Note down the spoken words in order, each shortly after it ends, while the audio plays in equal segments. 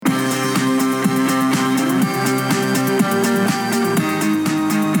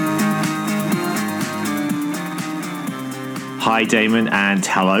Hi Damon, and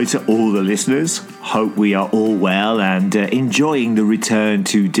hello to all the listeners. Hope we are all well and enjoying the return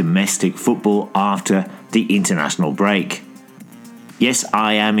to domestic football after the international break. Yes,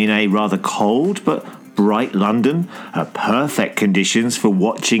 I am in a rather cold but bright London, perfect conditions for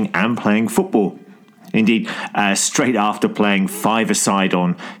watching and playing football. Indeed, straight after playing five-a-side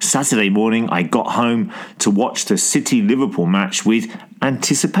on Saturday morning, I got home to watch the City-Liverpool match with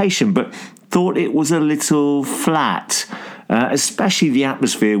anticipation, but thought it was a little flat, especially the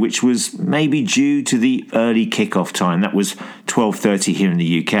atmosphere, which was maybe due to the early kick-off time. That was 12:30 here in the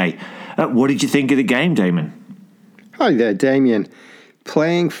UK. What did you think of the game, Damon? Hi there, Damien.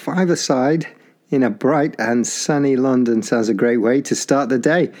 Playing five-a-side in a bright and sunny London sounds a great way to start the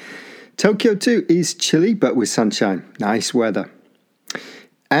day. Tokyo too is chilly but with sunshine. Nice weather.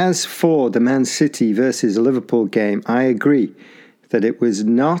 As for the Man City versus Liverpool game, I agree that it was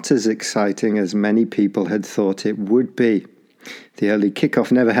not as exciting as many people had thought it would be. The early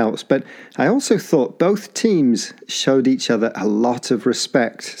kickoff never helps, but I also thought both teams showed each other a lot of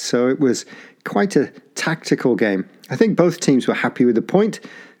respect, so it was quite a tactical game. I think both teams were happy with the point,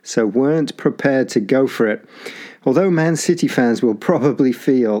 so weren't prepared to go for it. Although Man City fans will probably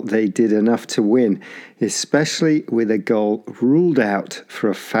feel they did enough to win, especially with a goal ruled out for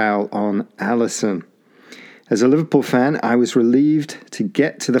a foul on Alisson. As a Liverpool fan, I was relieved to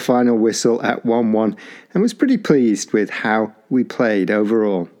get to the final whistle at 1-1 and was pretty pleased with how we played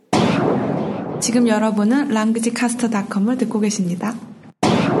overall. 지금 여러분은 languagecaster.com을 듣고 계십니다.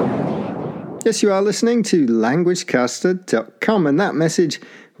 Yes, you are listening to languagecaster.com, and that message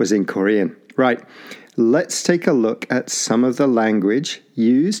was in Korean. Right, let's take a look at some of the language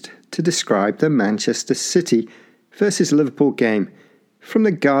used to describe the Manchester City versus Liverpool game from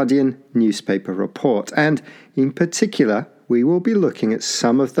the Guardian newspaper report. And in particular, we will be looking at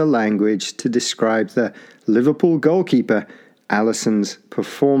some of the language to describe the Liverpool goalkeeper, Alisson's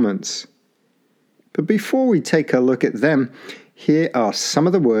performance. But before we take a look at them, here are some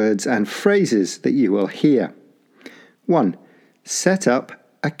of the words and phrases that you will hear. 1. Set up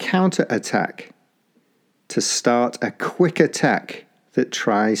a counter-attack. To start a quick attack that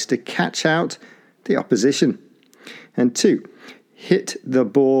tries to catch out the opposition. And 2. Hit the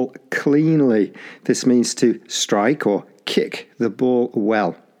ball cleanly. This means to strike or kick the ball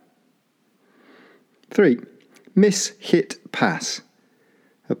well. 3. Miss-hit pass.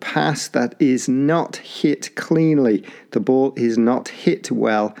 A pass that is not hit cleanly. The ball is not hit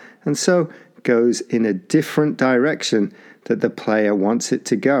well and so goes in a different direction that the player wants it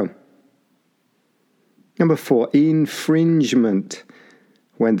to go. Number 4, infringement.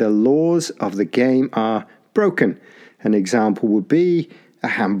 When the laws of the game are broken. An example would be a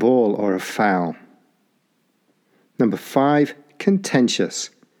handball or a foul. Number 5,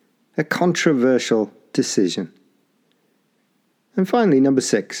 contentious. A controversial decision. And finally, number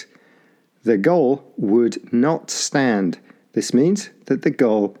 6, the goal would not stand. This means that the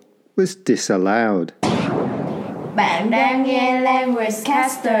goal was disallowed. Bạn đang nghe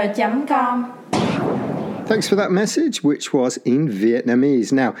languagecaster.com. Thanks for that message, which was in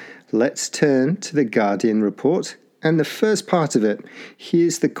Vietnamese. Now, let's turn to the Guardian report and the first part of it.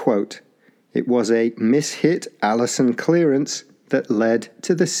 Here's the quote. It was a miss-hit Alisson clearance that led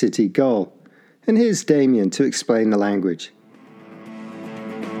to the City goal. And here's Damien to explain the language.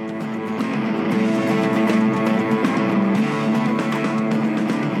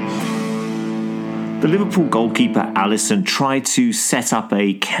 The Liverpool goalkeeper Alisson tried to set up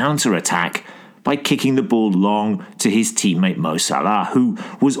a counter-attack by kicking the ball long to his teammate Mo Salah, who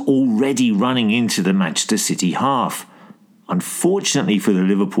was already running into the Manchester City half. Unfortunately for the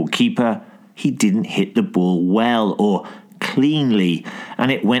Liverpool keeper, he didn't hit the ball well or cleanly,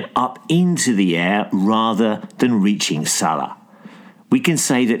 and it went up into the air rather than reaching Salah. We can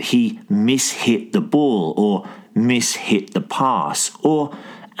say that he mishit the ball or mishit the pass, or,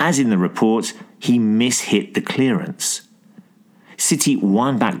 as in the report, he mishit the clearance. City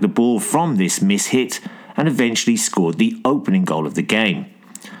won back the ball from this mishit and eventually scored the opening goal of the game.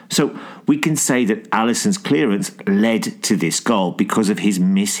 So we can say that Alisson's clearance led to this goal because of his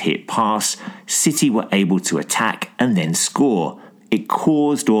mishit pass. City were able to attack and then score. It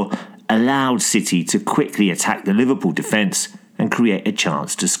caused or allowed City to quickly attack the Liverpool defence and create a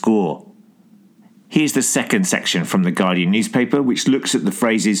chance to score. Here's the second section from the Guardian newspaper, which looks at the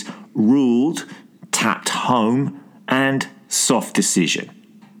phrases ruled, tapped home, and soft decision.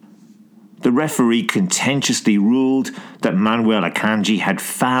 The referee contentiously ruled that Manuel Akanji had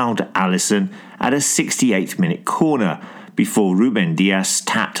fouled Alisson at a 68th-minute corner before Ruben Dias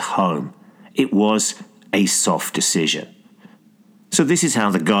tapped home. It was a soft decision. So this is how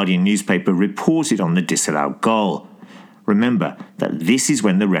the Guardian newspaper reported on the disallowed goal. Remember that this is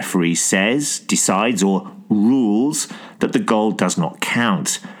when the referee says, decides, or rules that the goal does not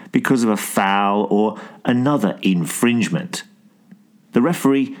count because of a foul or another infringement. The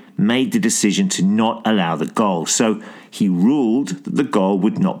referee made the decision to not allow the goal, so he ruled that the goal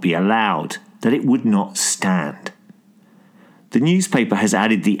would not be allowed, that it would not stand. The newspaper has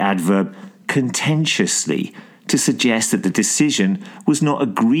added the adverb contentiously to suggest that the decision was not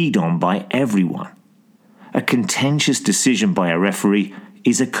agreed on by everyone. A contentious decision by a referee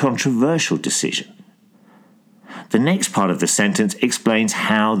is a controversial decision. The next part of the sentence explains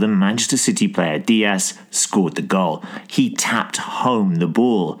how the Manchester City player Diaz scored the goal. He tapped home the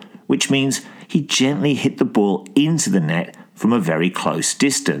ball, which means he gently hit the ball into the net from a very close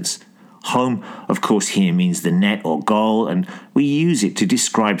distance. Home, of course, here means the net or goal, and we use it to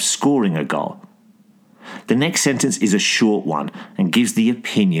describe scoring a goal. The next sentence is a short one and gives the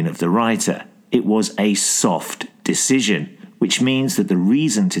opinion of the writer. It was a soft decision, which means that the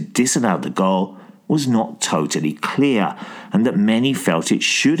reason to disallow the goal was not totally clear and that many felt it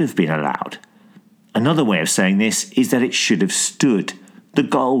should have been allowed. Another way of saying this is that it should have stood. The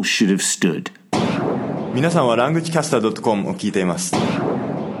goal should have stood. 皆さんは languagecaster.com を聞いています。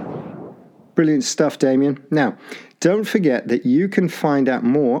 Brilliant stuff, Damien. Now, don't forget that you can find out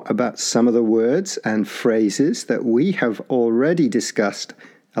more about some of the words and phrases that we have already discussed,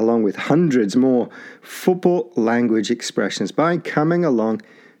 along with hundreds more football language expressions, by coming along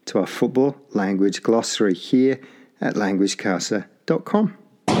to our football language glossary here at languagecaster.com.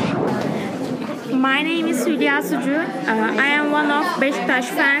 My name is Hülya Sucu. I am one of Beşiktaş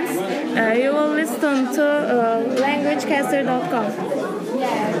fans. You will listen to languagecaster.com.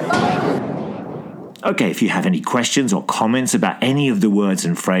 Okay, if you have any questions or comments about any of the words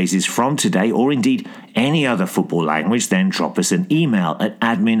and phrases from today, or indeed any other football language, then drop us an email at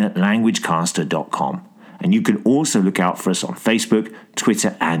admin@languagecaster.com. And you can also look out for us on Facebook,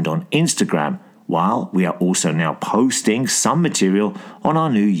 Twitter, and on Instagram, while we are also now posting some material on our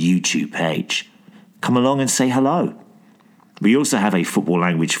new YouTube page. Come along and say hello. We also have a football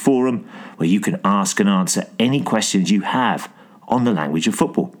language forum where you can ask and answer any questions you have on the language of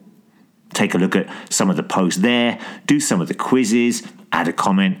football. Take a look at some of the posts there, do some of the quizzes, add a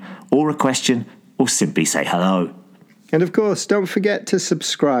comment or a question, or simply say hello. And of course, don't forget to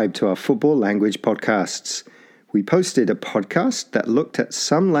subscribe to our football language podcasts. We posted a podcast that looked at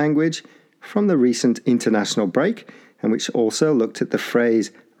some language from the recent international break and which also looked at the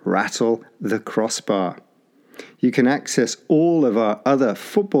phrase rattle the crossbar. You can access all of our other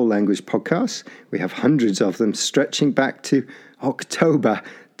football language podcasts. We have hundreds of them stretching back to October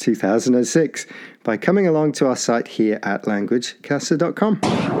 2006 by coming along to our site here at languagecaster.com.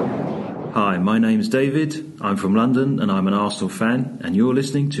 Hi, my name's David. I'm from London and I'm an Arsenal fan, and you're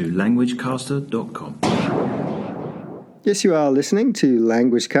listening to languagecaster.com. Yes, you are listening to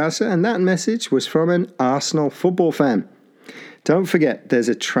Languagecaster, and that message was from an Arsenal football fan. Don't forget, there's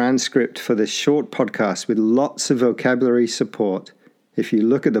a transcript for this short podcast with lots of vocabulary support. If you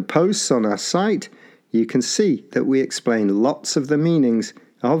look at the posts on our site, you can see that we explain lots of the meanings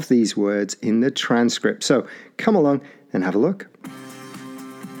of these words in the transcript. So come along and have a look.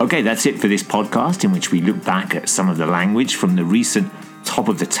 Okay, that's it for this podcast, in which we look back at some of the language from the recent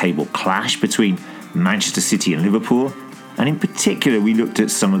top-of-the-table clash between Manchester City and Liverpool, and in particular we looked at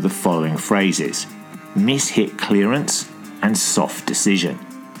some of the following phrases: miss-hit clearance and soft decision.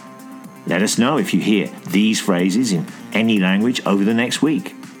 Let us know if you hear these phrases in any language over the next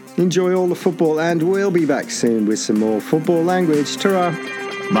week. Enjoy all the football, and we'll be back soon with some more football language. Ta-ra!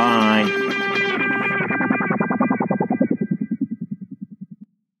 Bye!